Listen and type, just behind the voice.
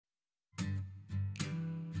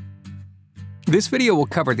This video will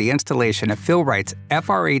cover the installation of Fill-Rite's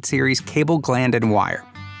FR8 Series cable, gland, and wire.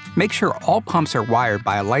 Make sure all pumps are wired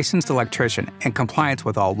by a licensed electrician in compliance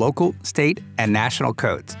with all local, state, and national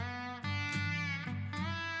codes.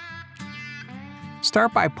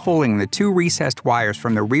 Start by pulling the two recessed wires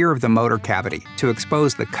from the rear of the motor cavity to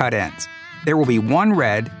expose the cut ends. There will be one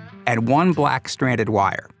red and one black stranded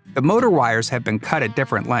wire. The motor wires have been cut at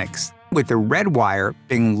different lengths, with the red wire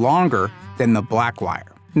being longer than the black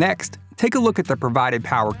wire. Next, take a look at the provided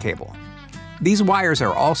power cable. These wires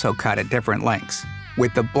are also cut at different lengths,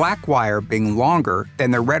 with the black wire being longer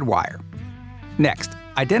than the red wire. Next,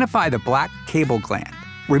 identify the black cable gland.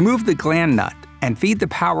 Remove the gland nut and feed the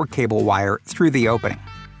power cable wire through the opening.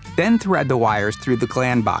 Then thread the wires through the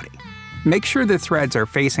gland body. Make sure the threads are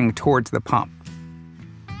facing towards the pump.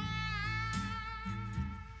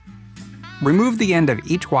 Remove the end of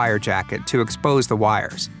each wire jacket to expose the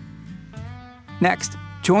wires. Next,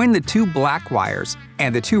 join the two black wires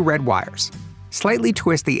and the two red wires. Slightly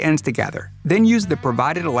twist the ends together, then use the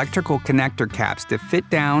provided electrical connector caps to fit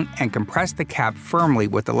down and compress the cap firmly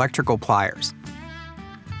with electrical pliers.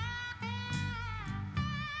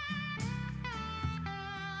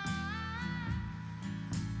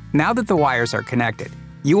 Now that the wires are connected,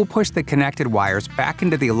 you will push the connected wires back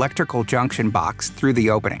into the electrical junction box through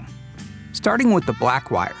the opening. Starting with the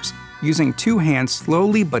black wires, using two hands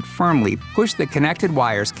slowly but firmly push the connected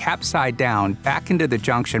wires cap side down back into the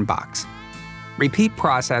junction box. Repeat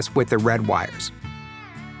process with the red wires.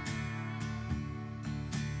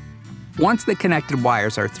 Once the connected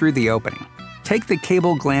wires are through the opening, take the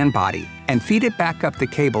cable gland body and feed it back up the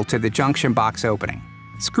cable to the junction box opening.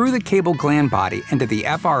 Screw the cable gland body into the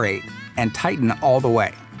FR8 and tighten all the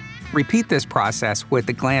way. Repeat this process with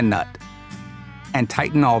the gland nut and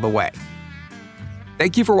tighten all the way.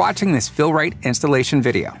 Thank you for watching this Fill-Rite installation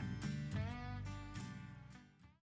video.